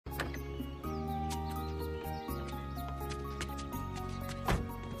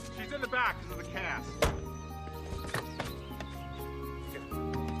back because of the cast.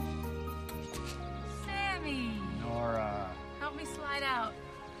 Sammy! Nora. Help me slide out.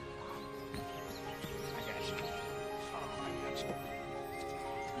 I got you. Oh, I got you.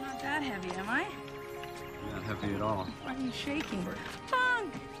 I'm not that heavy, am I? Not heavy at all. Why are you shaking?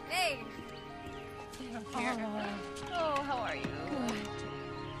 Funk! Hey! Oh, how are you? Good.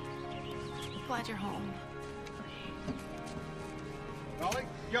 Glad you're home. Dolly?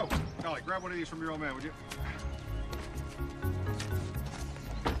 Yo, Dolly, grab one of these from your old man, would you?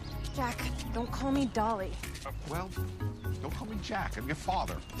 Jack, don't call me Dolly. Well, don't call me Jack. I'm your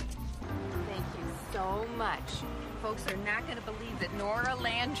father. Thank you so much. Folks are not going to believe that Nora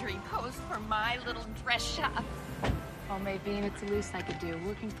Landry posed for my little dress shop. Oh, Maybeen, it's the least I could do.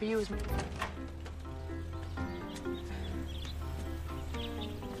 Working for you is...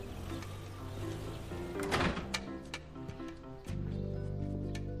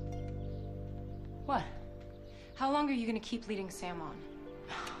 What? How long are you gonna keep leading Sam on?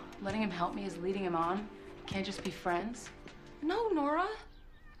 Letting him help me is leading him on? Can't just be friends? No, Nora.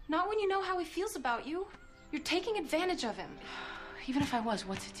 Not when you know how he feels about you. You're taking advantage of him. Even if I was,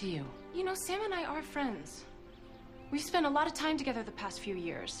 what's it to you? You know, Sam and I are friends. We've spent a lot of time together the past few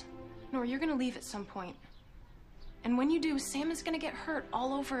years. Nora, you're gonna leave at some point. And when you do, Sam is gonna get hurt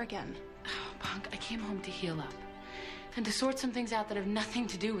all over again. Oh, Punk, I came home to heal up. And to sort some things out that have nothing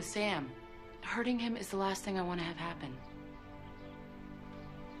to do with Sam. Hurting him is the last thing I want to have happen.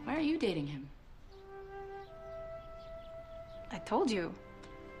 Why are you dating him? I told you.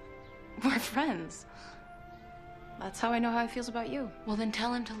 We're friends. That's how I know how he feels about you. Well, then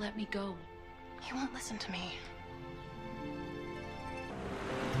tell him to let me go. He won't listen to me.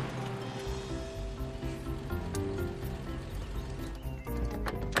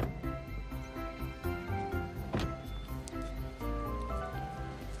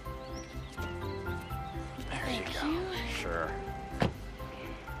 There you go. Sure.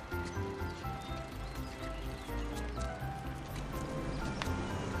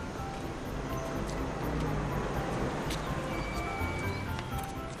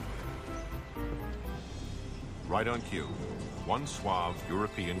 Right on cue, one suave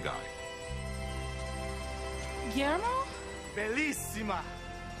European guy. Guillermo? Bellissima!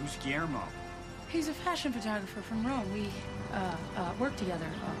 Who's Guillermo? He's a fashion photographer from Rome. We, work together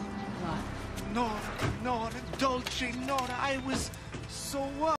a lot. Nora, Dolce, Nora, I was so